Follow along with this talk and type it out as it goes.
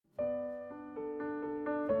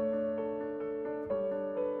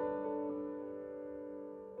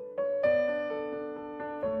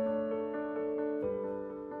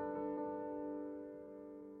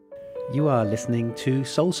You are listening to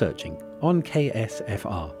Soul Searching on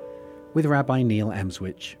KSFR with Rabbi Neil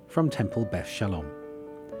Amswich from Temple Beth Shalom.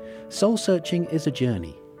 Soul Searching is a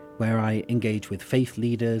journey where I engage with faith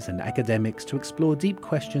leaders and academics to explore deep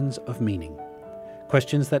questions of meaning.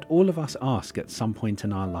 Questions that all of us ask at some point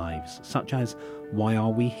in our lives, such as, why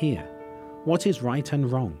are we here? What is right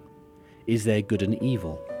and wrong? Is there good and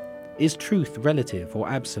evil? Is truth relative or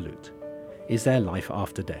absolute? Is there life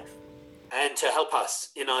after death? And to help us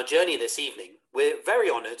in our journey this evening, we're very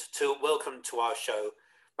honored to welcome to our show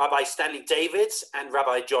Rabbi Stanley Davids and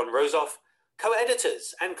Rabbi John Rosoff,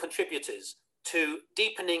 co-editors and contributors to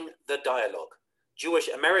Deepening the Dialogue, Jewish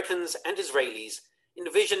Americans and Israelis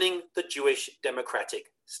Envisioning the Jewish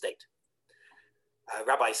Democratic State.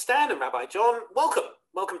 Rabbi Stan and Rabbi John,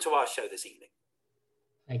 welcome to our show this evening.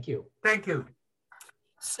 Thank you. Thank you.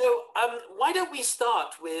 So why don't we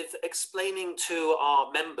start with explaining to our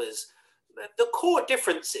members the core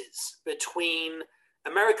differences between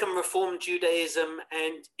American Reform Judaism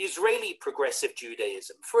and Israeli Progressive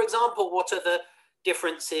Judaism. For example, what are the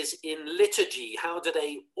differences in liturgy? How do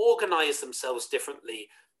they organize themselves differently?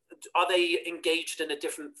 Are they engaged in a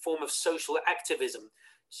different form of social activism?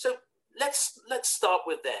 So let's start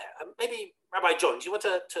with there. Maybe Rabbi John, do you want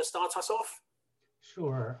to start us off?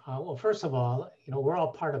 Sure. Well, first of all, we're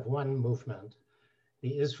all part of one movement,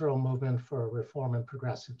 the Israel Movement for Reform and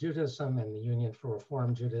Progressive Judaism and the Union for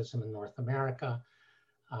Reform Judaism in North America.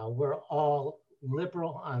 We're all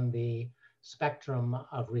liberal on the spectrum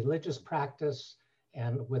of religious practice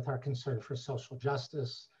and with our concern for social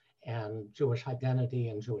justice and Jewish identity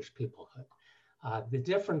and Jewish peoplehood. The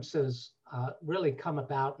differences really come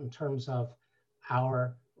about in terms of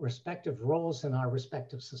our respective roles in our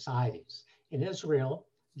respective societies. In Israel,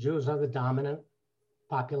 Jews are the dominant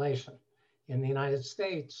population. In the United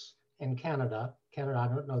States and Canada, I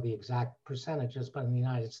don't know the exact percentages, but in the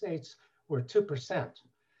United States, we're 2%.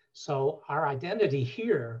 So our identity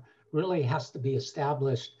here really has to be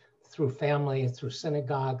established through family, through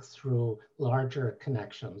synagogue, through larger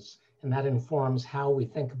connections. And that informs how we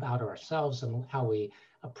think about ourselves and how we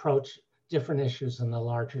approach different issues in the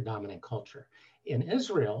larger dominant culture. In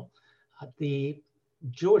Israel, the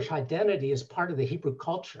Jewish identity is part of the Hebrew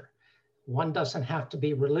culture. One doesn't have to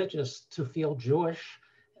be religious to feel Jewish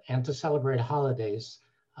and to celebrate holidays.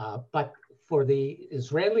 But for the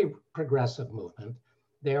Israeli progressive movement,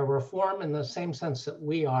 they are reform in the same sense that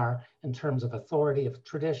we are in terms of authority of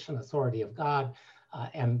tradition, authority of God,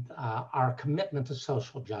 and our commitment to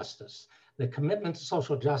social justice. The commitment to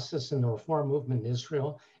social justice in the reform movement in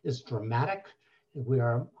Israel is dramatic. We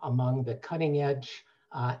are among the cutting edge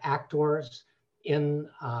actors in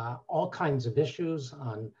all kinds of issues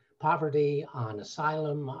on poverty, on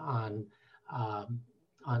asylum, on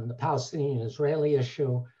the Palestinian-Israeli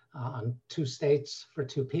issue, on two states for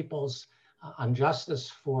two peoples, on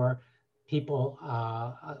justice for people,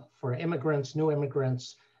 for immigrants, new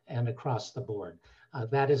immigrants, and across the board.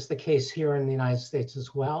 That is the case here in the United States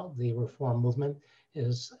as well. The reform movement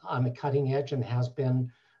is on the cutting edge and has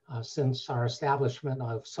been since our establishment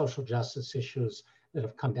of social justice issues that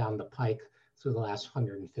have come down the pike through the last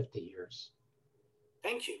 150 years.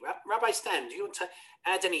 Thank you. Rabbi Stan, do you want to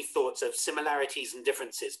add any thoughts of similarities and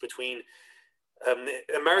differences between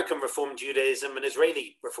American Reform Judaism and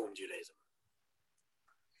Israeli Reform Judaism?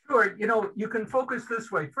 Sure. You can focus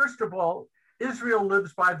this way. First of all, Israel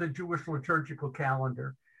lives by the Jewish liturgical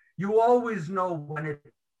calendar. You always know when it's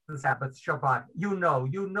the Sabbath, Shabbat. You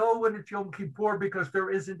know when it's Yom Kippur because there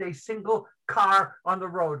isn't a single car on the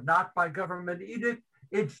road, not by government edict.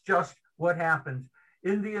 It's just what happens.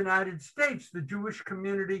 In the United States, the Jewish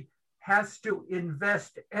community has to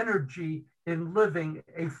invest energy in living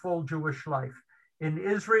a full Jewish life. In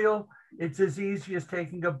Israel, it's as easy as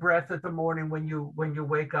taking a breath at the morning when you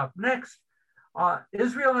wake up. Next,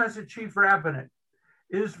 Israel has a chief rabbinate.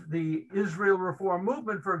 Is the Israel Reform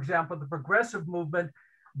Movement, for example, the progressive movement,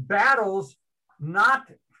 battles not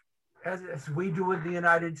as we do in the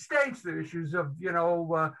United States, the issues of,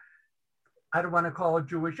 I don't want to call it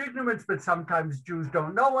Jewish ignorance, but sometimes Jews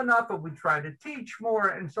don't know enough and we try to teach more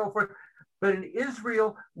and so forth. But in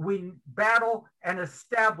Israel, we battle an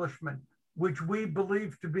establishment which we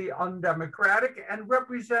believe to be undemocratic and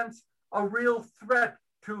represents a real threat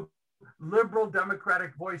to liberal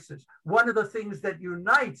democratic voices. One of the things that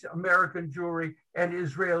unites American Jewry and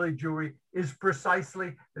Israeli Jewry is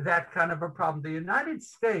precisely that kind of a problem. The United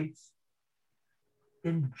States,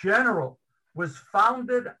 in general, was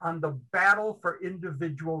founded on the battle for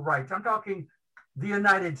individual rights. I'm talking the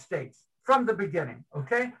United States from the beginning,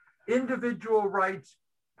 okay? Individual rights,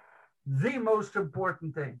 the most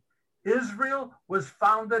important thing. Israel was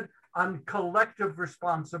founded on collective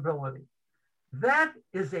responsibility. That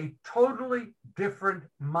is a totally different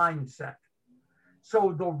mindset.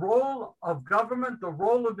 So the role of government, the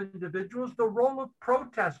role of individuals, the role of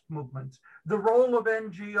protest movements, the role of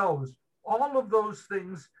NGOs, all of those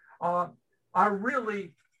things are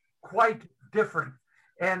really quite different.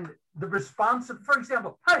 And the response, for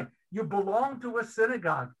example, hey, you belong to a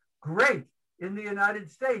synagogue, great, in the United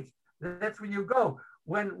States, that's where you go.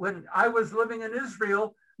 When I was living in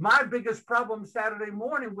Israel, my biggest problem Saturday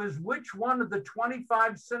morning was which one of the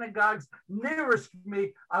 25 synagogues nearest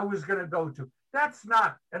me I was going to go to. That's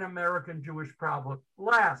not an American Jewish problem.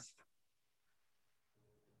 Last,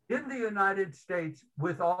 in the United States,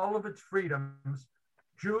 with all of its freedoms,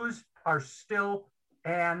 Jews are still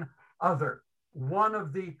an other, one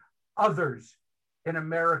of the others in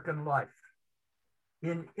American life.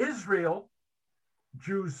 In Israel,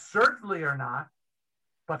 Jews certainly are not,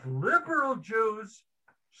 but liberal Jews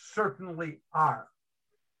certainly are.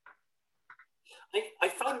 I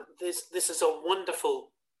find this is a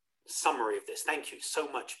wonderful summary of this. Thank you so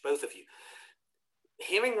much, both of you.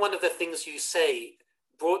 Hearing one of the things you say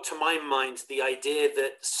brought to my mind the idea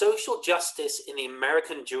that social justice in the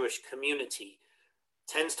American Jewish community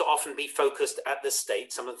tends to often be focused at the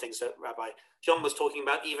state. Some of the things that Rabbi John was talking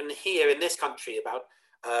about, even here in this country, about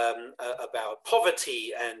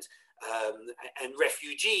poverty and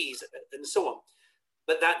refugees and so on.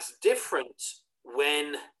 But that's different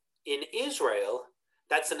when in Israel,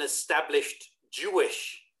 that's an established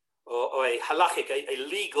Jewish or a halachic, a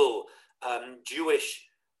legal Jewish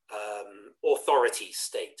authority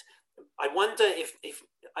state. I wonder if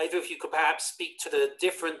either of you could perhaps speak to the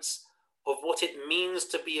difference of what it means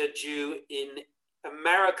to be a Jew in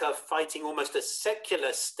America fighting almost a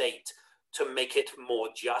secular state to make it more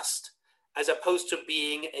just, as opposed to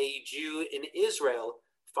being a Jew in Israel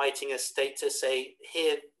fighting a state to say,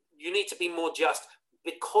 here, you need to be more just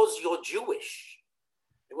because you're Jewish.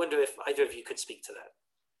 I wonder if either of you could speak to that.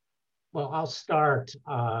 Well, I'll start.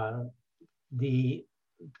 The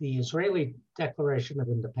Israeli Declaration of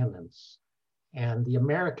Independence and the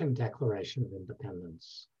American Declaration of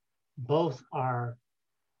Independence both are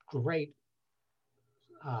great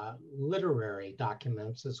literary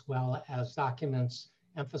documents, as well as documents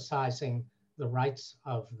emphasizing the rights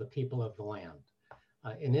of the people of the land.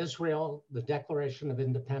 In Israel, the Declaration of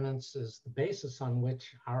Independence is the basis on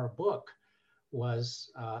which our book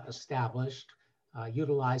was established,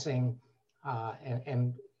 utilizing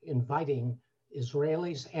and inviting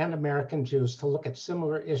Israelis and American Jews to look at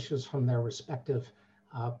similar issues from their respective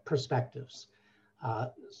perspectives.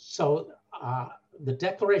 So the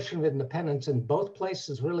Declaration of Independence in both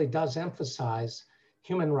places really does emphasize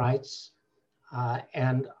human rights,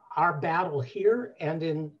 and our battle here and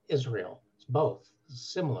in Israel, both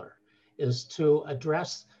similar, is to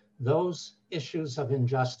address those issues of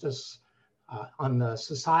injustice on the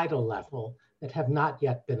societal level that have not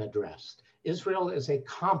yet been addressed. Israel is a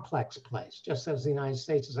complex place, just as the United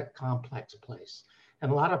States is a complex place.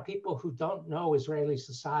 And a lot of people who don't know Israeli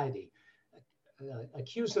society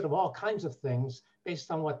accuse it of all kinds of things based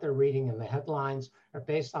on what they're reading in the headlines, or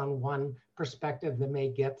based on one perspective they may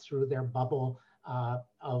get through their bubble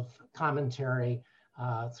of commentary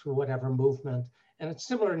through whatever movement. And it's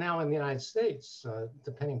similar now in the United States,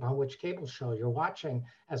 depending upon which cable show you're watching,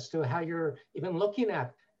 as to how you're even looking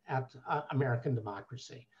at American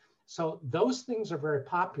democracy. So those things are very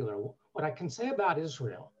popular. What I can say about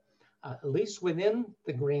Israel, at least within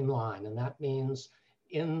the Green Line, and that means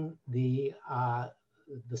in the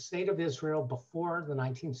state of Israel before the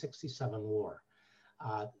 1967 war,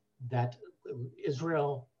 that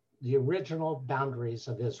Israel, the original boundaries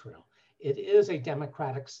of Israel, it is a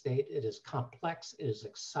democratic state. It is complex, it is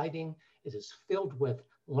exciting, it is filled with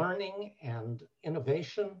learning and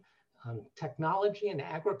innovation, technology and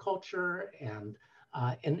agriculture, and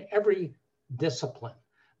in every discipline.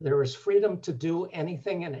 There is freedom to do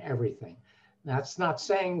anything and everything. That's not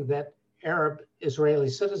saying that Arab Israeli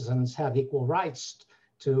citizens have equal rights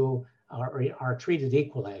to, or are treated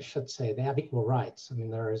equally, I should say. They have equal rights. I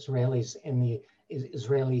mean, there are Israelis in the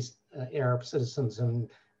Israeli Arab citizens in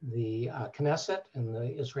the Knesset, in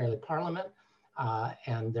the Israeli parliament,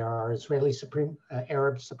 and there are Israeli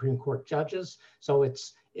Arab Supreme Court judges. So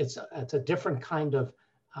it's a different kind of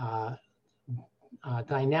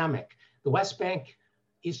dynamic. The West Bank,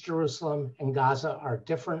 East Jerusalem, and Gaza are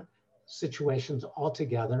different situations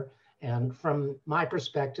altogether. And from my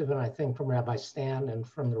perspective, and I think from Rabbi Stan and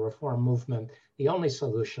from the Reform movement, the only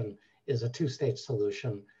solution is a two-state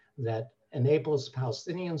solution that enables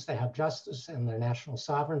Palestinians to have justice and their national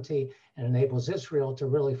sovereignty, and enables Israel to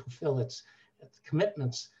really fulfill its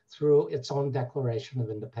commitments through its own Declaration of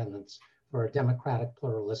Independence for a democratic,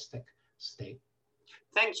 pluralistic state.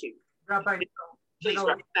 Thank you. Rabbi, Please,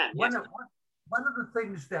 Rabbi Dan, one of the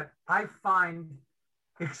things that I find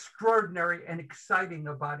extraordinary and exciting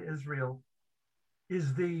about Israel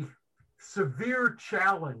is the severe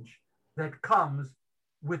challenge that comes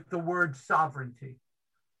with the word sovereignty.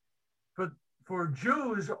 For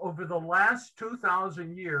Jews over the last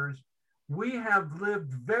 2,000 years, we have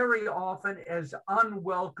lived very often as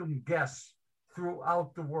unwelcome guests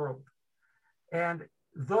throughout the world. And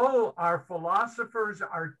though our philosophers,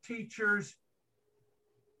 our teachers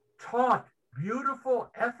taught beautiful,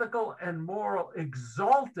 ethical, and moral,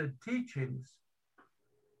 exalted teachings,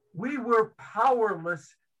 we were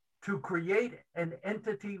powerless to create an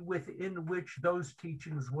entity within which those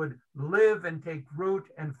teachings would live and take root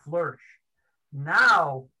and flourish.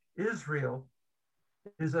 Now, Israel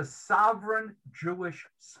is a sovereign Jewish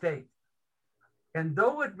state. And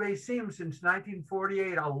though it may seem since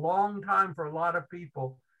 1948 a long time for a lot of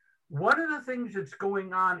people, one of the things that's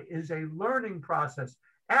going on is a learning process.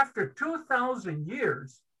 After 2,000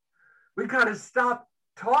 years, we got to stop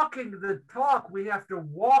talking the talk. We have to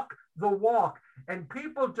walk the walk. And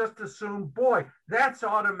people just assume, boy, that's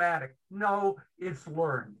automatic. No, it's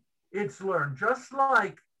learned. It's learned. Just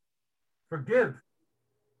like, forgive,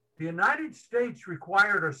 the United States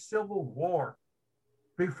required a civil war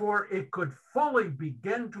before it could fully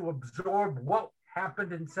begin to absorb what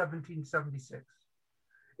happened in 1776.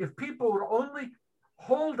 If people would only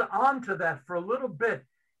hold on to that for a little bit,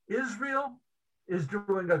 Israel is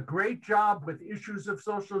doing a great job with issues of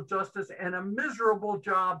social justice and a miserable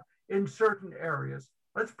job in certain areas.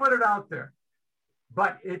 Let's put it out there.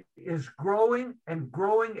 But it is growing and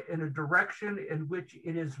growing in a direction in which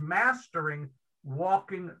it is mastering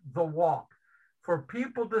walking the walk. For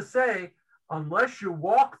people to say, unless you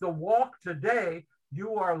walk the walk today,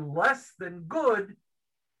 you are less than good,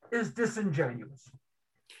 is disingenuous.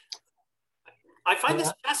 I find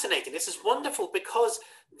this fascinating. This is wonderful because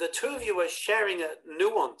the two of you are sharing a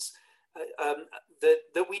nuance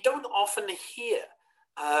that we don't often hear.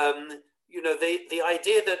 You know, the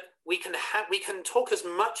idea that we can talk as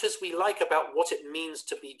much as we like about what it means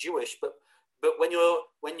to be Jewish, but when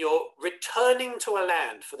you're returning to a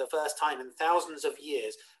land for the first time in thousands of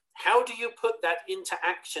years, how do you put that into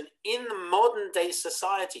action in modern day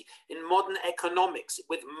society, in modern economics,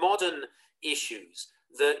 with modern issues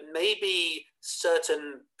that maybe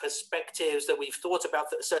certain perspectives that we've thought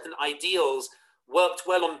about, that certain ideals worked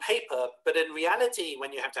well on paper, but in reality,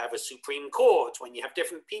 when you have to have a Supreme Court, when you have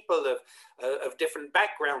different people of different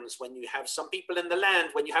backgrounds, when you have some people in the land,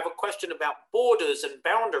 when you have a question about borders and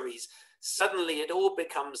boundaries, suddenly it all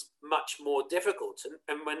becomes much more difficult.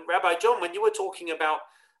 And when Rabbi John, when you were talking about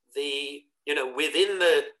the, you know, within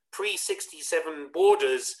the pre-67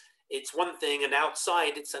 borders, it's one thing, and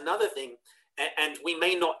outside it's another thing. And we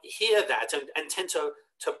may not hear that and tend to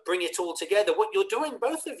bring it all together. What you're doing,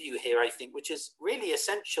 both of you here, I think, which is really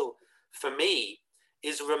essential for me,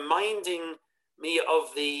 is reminding me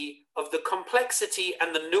of the complexity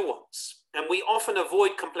and the nuance. And we often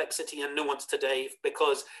avoid complexity and nuance today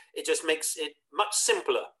because it just makes it much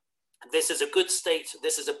simpler. This is a good state,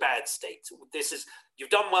 this is a bad state. This is, you've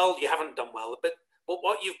done well, you haven't done well. But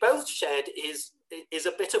what you've both shared is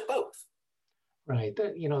a bit of both. Right.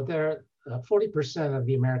 You know, 40% of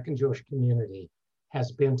the American Jewish community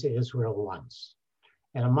has been to Israel once.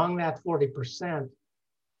 And among that 40%,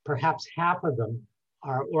 perhaps half of them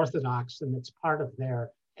are Orthodox, and it's part of their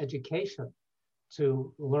education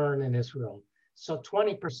to learn in Israel. So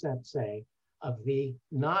 20%, say, of the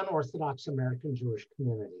non-Orthodox American Jewish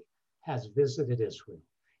community has visited Israel.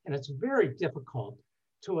 And it's very difficult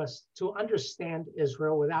to us to understand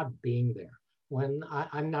Israel without being there. When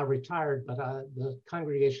I'm now retired, but the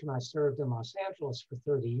congregation I served in Los Angeles for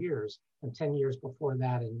 30 years, and 10 years before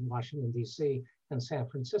that in Washington, D.C. and San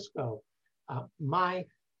Francisco, my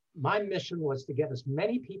mission was to get as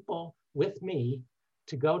many people with me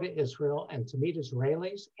to go to Israel and to meet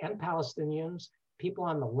Israelis and Palestinians, people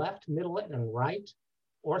on the left, middle, and right,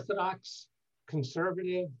 Orthodox,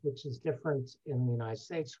 conservative, which is different in the United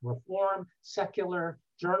States, Reform, secular,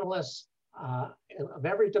 journalists, of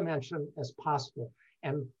every dimension as possible.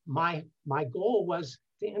 And my goal was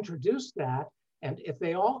to introduce that. And if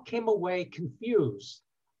they all came away confused,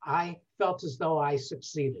 I felt as though I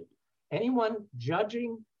succeeded. Anyone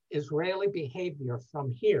judging Israeli behavior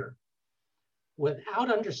from here without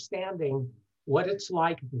understanding what it's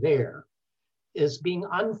like there is being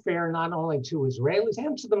unfair not only to Israelis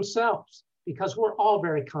and to themselves, because we're all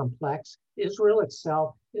very complex. Israel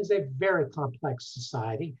itself is a very complex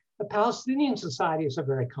society. The Palestinian society is a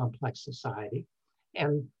very complex society.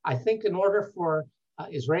 And I think in order for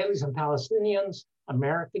Israelis and Palestinians,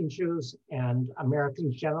 American Jews and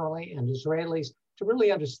Americans generally, and Israelis to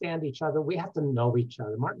really understand each other, we have to know each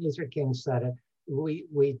other. Martin Luther King said it.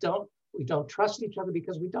 We don't trust each other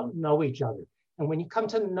because we don't know each other. And when you come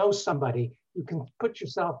to know somebody, you can put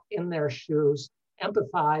yourself in their shoes,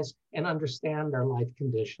 empathize, and understand their life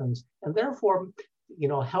conditions, and therefore,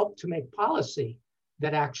 help to make policy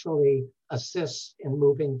that actually assists in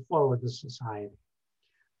moving forward the society.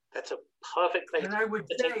 That's a perfect place. And I would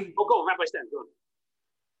say, go on, Rabbi Stan, go on.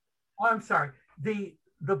 Oh, I'm sorry. The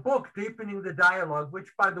book, Deepening the Dialogue, which,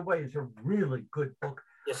 by the way, is a really good book.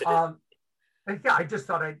 Yes, it is. Yeah, I just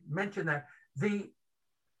thought I'd mention that. The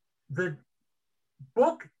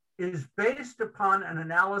book is based upon an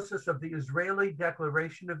analysis of the Israeli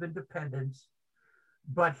Declaration of Independence,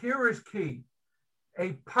 but here is key,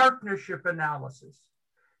 a partnership analysis.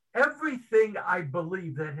 Everything I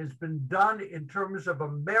believe that has been done in terms of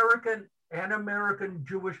American and American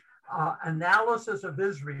Jewish analysis of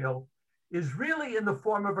Israel is really in the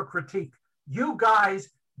form of a critique. You guys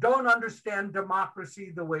don't understand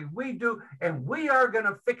democracy the way we do, and we are going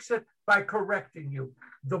to fix it by correcting you.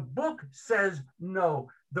 The book says no.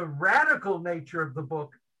 The radical nature of the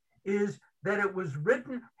book is that it was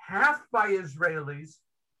written half by Israelis,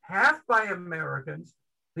 half by Americans.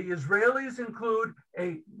 The Israelis include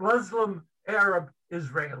a Muslim Arab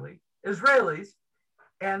Israelis,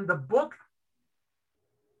 and the book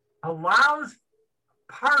allows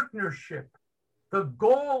partnership. The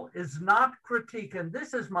goal is not critique, and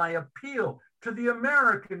this is my appeal to the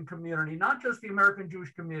American community, not just the American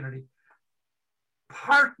Jewish community.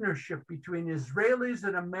 Partnership between Israelis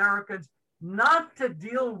and Americans, not to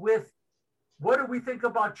deal with what do we think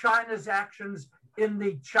about China's actions in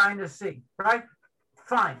the China Sea, right?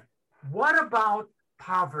 Fine. What about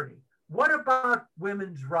poverty? What about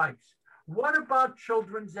women's rights? What about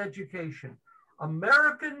children's education?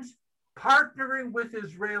 Americans partnering with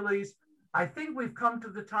Israelis. I think we've come to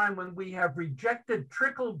the time when we have rejected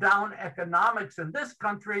trickle-down economics in this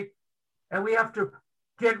country, and we have to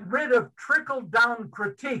get rid of trickle-down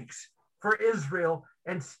critiques for Israel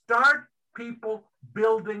and start people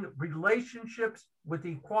building relationships with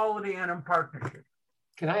equality and in partnership.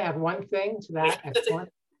 Can I add one thing to that?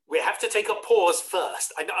 We have to take a pause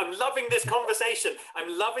first. I'm loving this conversation.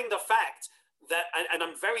 I'm loving the fact that, and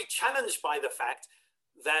I'm very challenged by the fact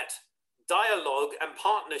that dialogue and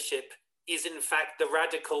partnership is in fact the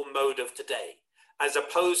radical mode of today, as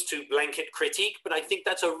opposed to blanket critique. But I think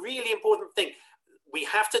that's a really important thing. We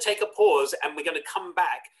have to take a pause, and we're going to come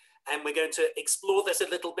back and we're going to explore this a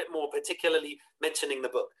little bit more, particularly mentioning the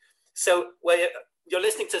book. So you're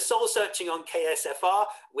listening to Soul Searching on KSFR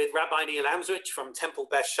with Rabbi Neil Amswich from Temple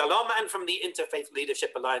Beth Shalom and from the Interfaith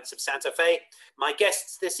Leadership Alliance of Santa Fe. My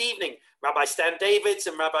guests this evening, Rabbi Stan Davids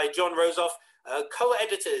and Rabbi John Rosoff,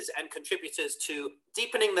 co-editors and contributors to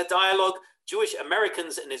Deepening the Dialogue, Jewish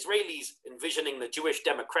Americans and Israelis Envisioning the Jewish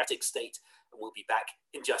Democratic State. And we'll be back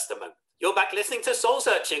in just a moment. You're back listening to Soul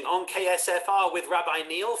Searching on KSFR with Rabbi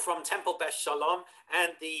Neil from Temple Beth Shalom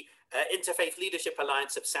and the Interfaith Leadership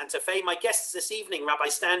Alliance of Santa Fe. My guests this evening, Rabbi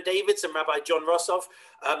Stan Davids and Rabbi John Rosoff,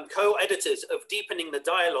 co-editors of Deepening the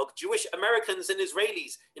Dialogue, Jewish Americans and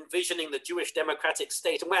Israelis Envisioning the Jewish Democratic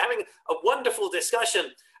State. And we're having a wonderful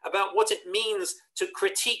discussion about what it means to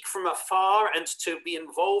critique from afar and to be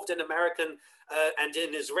involved in American and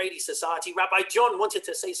in Israeli society. Rabbi John wanted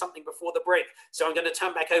to say something before the break, so I'm going to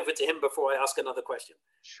turn back over to him before I ask another question.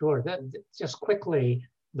 Sure. Just quickly,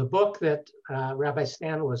 the book that Rabbi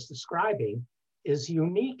Stan was describing is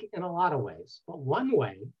unique in a lot of ways, but one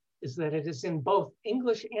way is that it is in both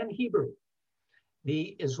English and Hebrew.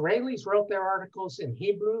 The Israelis wrote their articles in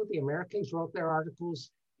Hebrew, the Americans wrote their articles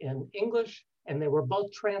in English, and they were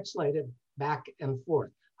both translated back and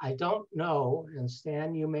forth. I don't know, and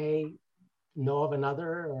Stan, you may know of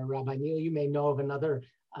another, or Rabbi Neil, you may know of another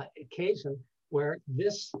occasion where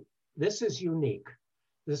this is unique.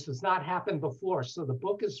 This has not happened before. So the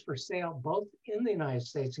book is for sale both in the United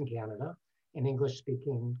States and Canada, in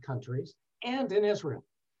English-speaking countries, and in Israel,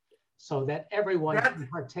 so that everyone can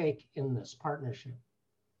partake in this partnership.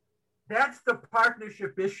 That's the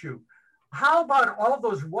partnership issue. How about all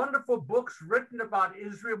those wonderful books written about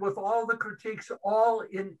Israel with all the critiques all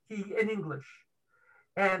in English?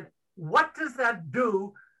 And what does that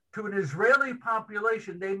do to an Israeli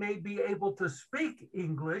population? They may be able to speak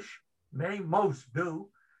English, most do,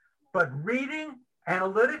 but reading,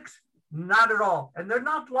 analytics, not at all. And they're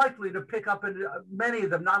not likely to pick up, many of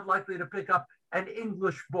them not likely to pick up an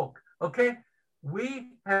English book, okay? we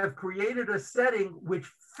have created a setting which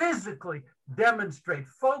physically demonstrates,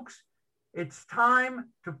 folks, it's time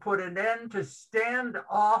to put an end to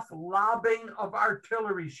standoff lobbing of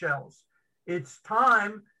artillery shells. It's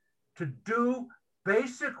time to do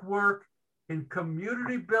basic work in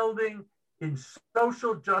community building, in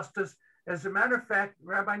social justice. As a matter of fact,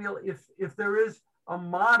 Rabbi Neil, if there is a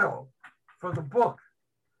motto for the book,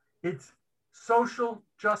 it's social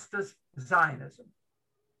justice Zionism.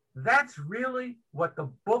 That's really what the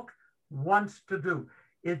book wants to do.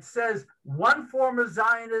 It says one form of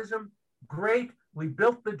Zionism, great, we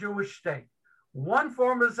built the Jewish state. One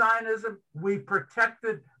form of Zionism, we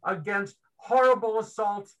protected against horrible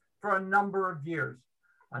assaults for a number of years.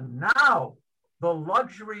 And now, the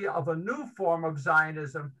luxury of a new form of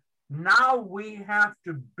Zionism, now we have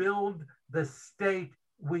to build the state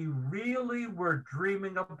we really were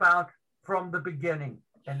dreaming about from the beginning.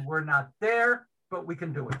 And we're not there, but we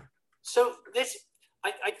can do it. So this,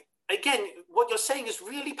 again, what you're saying is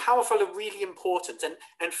really powerful and really important.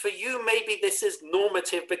 And for you, maybe this is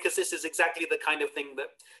normative because this is exactly the kind of thing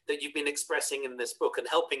that you've been expressing in this book and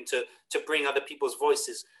helping to bring other people's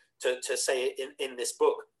voices to say in this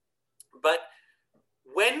book. But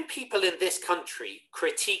when people in this country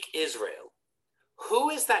critique Israel, who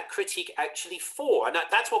is that critique actually for? And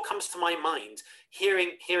that's what comes to my mind,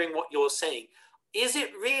 hearing what you're saying. Is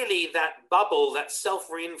it really that bubble, that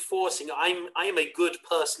self-reinforcing, I am a good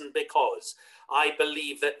person because I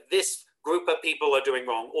believe that this group of people are doing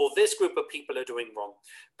wrong or this group of people are doing wrong?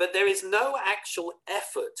 But there is no actual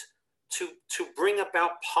effort to bring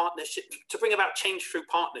about partnership, to bring about change through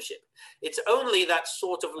partnership. It's only that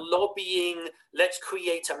sort of lobbying, let's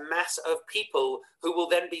create a mass of people who will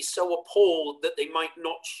then be so appalled that they might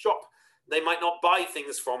not shop, they might not buy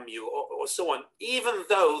things from you or so on, even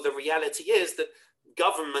though the reality is that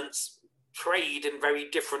governments trade in very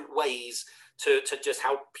different ways to just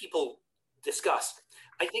how people discuss.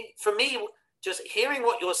 I think for me, just hearing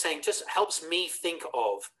what you're saying just helps me think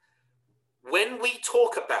of when we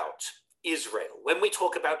talk about Israel, when we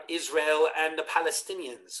talk about Israel and the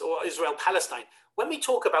Palestinians or Israel-Palestine, when we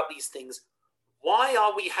talk about these things, why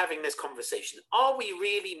are we having this conversation? Are we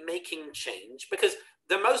really making change? Because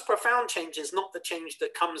the most profound change is not the change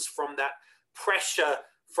that comes from that pressure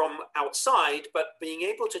from outside, but being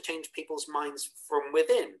able to change people's minds from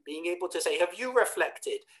within, being able to say, have you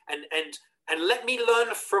reflected? And let me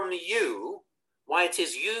learn from you why it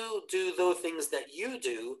is you do those things that you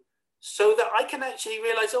do, so that I can actually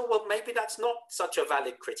realize, oh, well, maybe that's not such a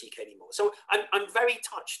valid critique anymore. So I'm very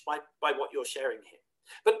touched by what you're sharing here.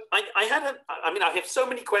 But I have so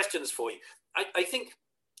many questions for you. I think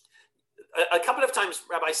a couple of times,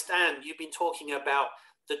 Rabbi Stan, you've been talking about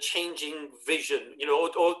the changing vision,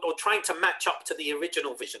 or trying to match up to the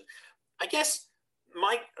original vision. I guess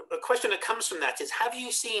a question that comes from that is, have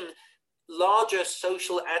you seen larger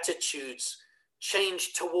social attitudes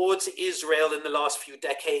change towards Israel in the last few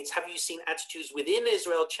decades? Have you seen attitudes within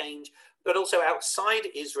Israel change, but also outside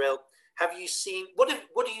Israel? Have you seen, what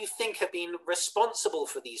do you think have been responsible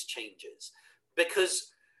for these changes?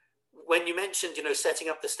 Because when you mentioned, setting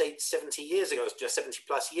up the state 70 years ago, just 70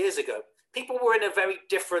 plus years ago, people were in a very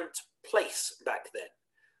different place back then.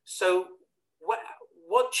 So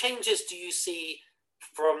what changes do you see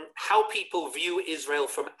from how people view Israel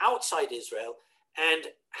from outside Israel and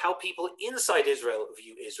how people inside Israel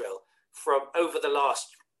view Israel from over the last,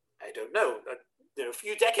 I don't know, a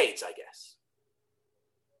few decades, I guess?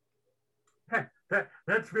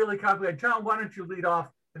 That's really complicated. John, why don't you lead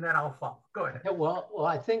off and then I'll follow. Go ahead. Yeah, well,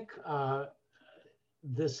 I think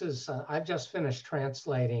this is, I've just finished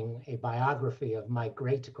translating a biography of my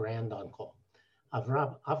great-granduncle,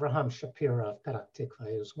 Avraham Shapira of Petah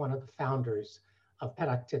Tikva. He was one of the founders of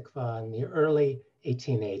Petah Tikva in the early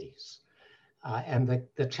 1880s. And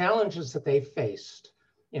the challenges that they faced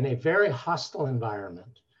in a very hostile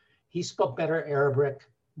environment. He spoke better Arabic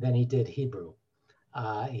than he did Hebrew.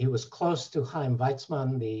 He was close to Chaim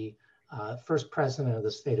Weizmann, the first president of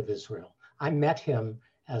the state of Israel. I met him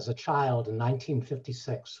as a child in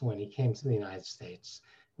 1956 when he came to the United States.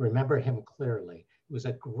 Remember him clearly. He was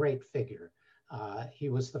a great figure. He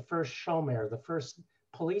was the first shomer, the first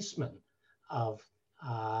policeman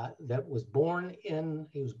that was born in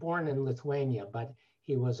Lithuania, but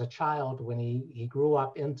he was a child when he grew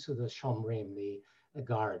up into the Shomrim, the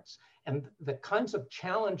guards. And the kinds of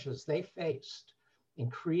challenges they faced in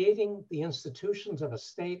creating the institutions of a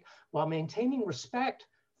state while maintaining respect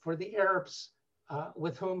for the Arabs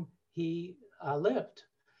with whom he lived.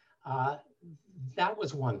 That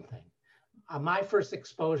was one thing. My first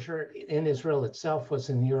exposure in Israel itself was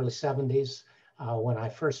in the early 70s when I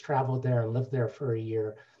first traveled there and lived there for a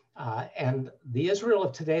year. And the Israel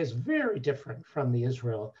of today is very different from the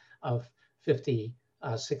Israel of 50,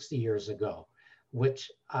 60 years ago,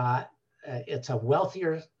 which it's a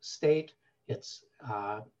wealthier state. It's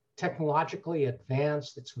technologically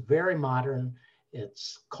advanced. It's very modern.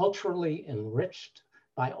 It's culturally enriched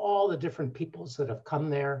by all the different peoples that have come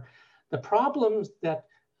there. The problems that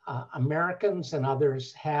Americans and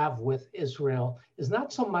others have with Israel is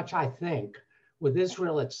not so much, I think, with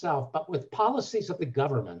Israel itself, but with policies of the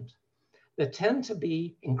government that tend to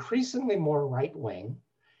be increasingly more right-wing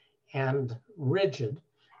and rigid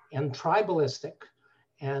and tribalistic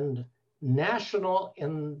and national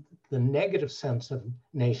in the negative sense of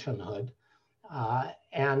nationhood,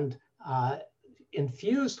 and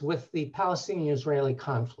infused with the Palestinian-Israeli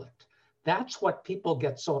conflict. That's what people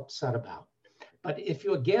get so upset about. But if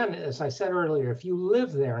you, again, as I said earlier, if you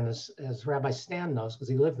live there, and as Rabbi Stan knows, because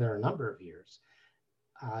he lived there a number of years,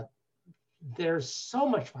 there's so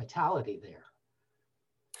much vitality there.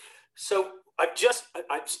 So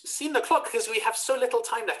I've seen the clock because we have so little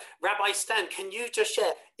time left. Rabbi Stan, can you just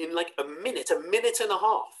share in like a minute and a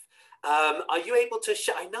half? Are you able to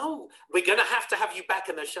share? I know we're going to have you back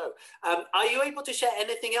in the show. Are you able to share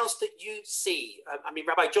anything else that you see? I mean,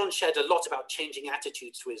 Rabbi John shared a lot about changing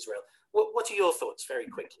attitudes to Israel. What are your thoughts very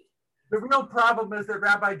quickly? The real problem is that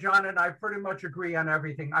Rabbi John and I pretty much agree on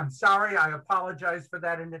everything. I'm sorry, I apologize for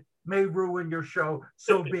that, and it may ruin your show,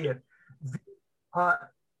 so be it.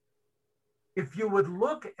 If you would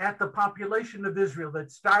look at the population of Israel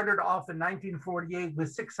that started off in 1948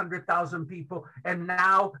 with 600,000 people, and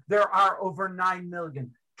now there are over 9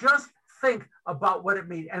 million. Just think about what it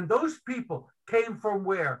means. And those people came from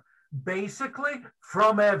where? Basically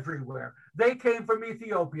from everywhere. They came from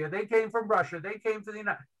Ethiopia, they came from Russia, they came from the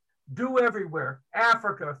United States, everywhere,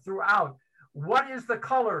 Africa, throughout. What is the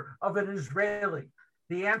color of an Israeli?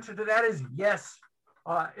 The answer to that is yes.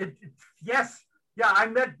 Yes. Yeah, I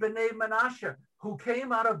met B'nai Menashe, who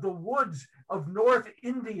came out of the woods of North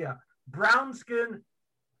India, brown skin,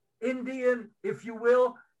 Indian, if you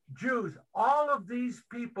will, Jews. All of these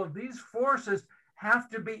people, these forces have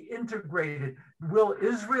to be integrated. Will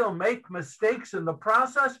Israel make mistakes in the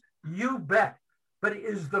process? You bet. But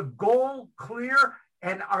is the goal clear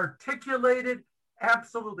and articulated?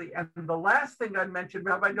 Absolutely. And the last thing I mentioned,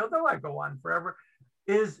 Rabbi, no, though I go on forever,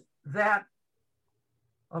 is that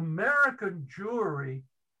American Jewry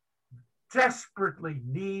desperately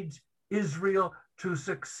needs Israel to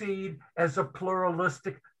succeed as a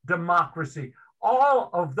pluralistic democracy. All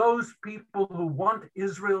of those people who want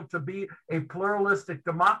Israel to be a pluralistic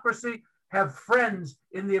democracy have friends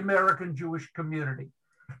in the American Jewish community.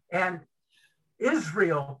 And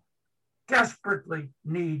Israel desperately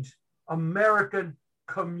needs American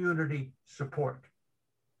community support.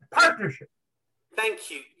 Partnership. Thank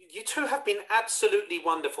you. You two have been absolutely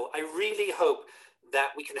wonderful. I really hope that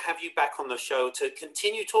we can have you back on the show to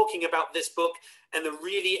continue talking about this book and the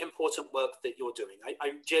really important work that you're doing.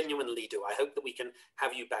 I genuinely do. I hope that we can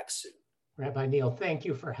have you back soon. Rabbi Neil, thank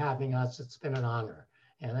you for having us. It's been an honor.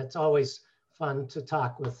 And it's always fun to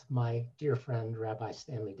talk with my dear friend, Rabbi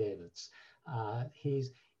Stanley Davids.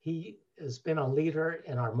 He has been a leader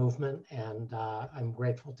in our movement, and I'm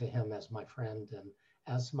grateful to him as my friend and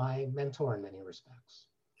as my mentor in many respects.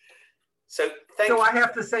 So thank you. I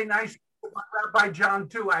have to say nice about Rabbi John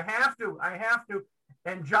too. I have to.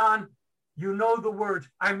 And John, you know the words.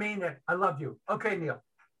 I mean it. I love you. Okay, Neil.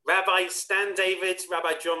 Rabbi Stan Davids,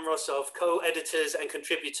 Rabbi John Rossoff, co-editors and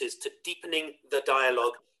contributors to Deepening the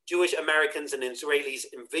Dialogue, Jewish Americans and Israelis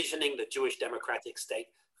Envisioning the Jewish Democratic State.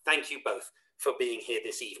 Thank you both for being here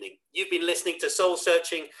this evening. You've been listening to Soul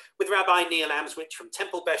Searching with Rabbi Neil Amswich from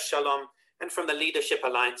Temple Beth Shalom and from the Leadership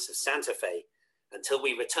Alliance of Santa Fe. Until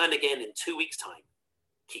we return again in 2 weeks' time,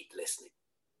 keep listening.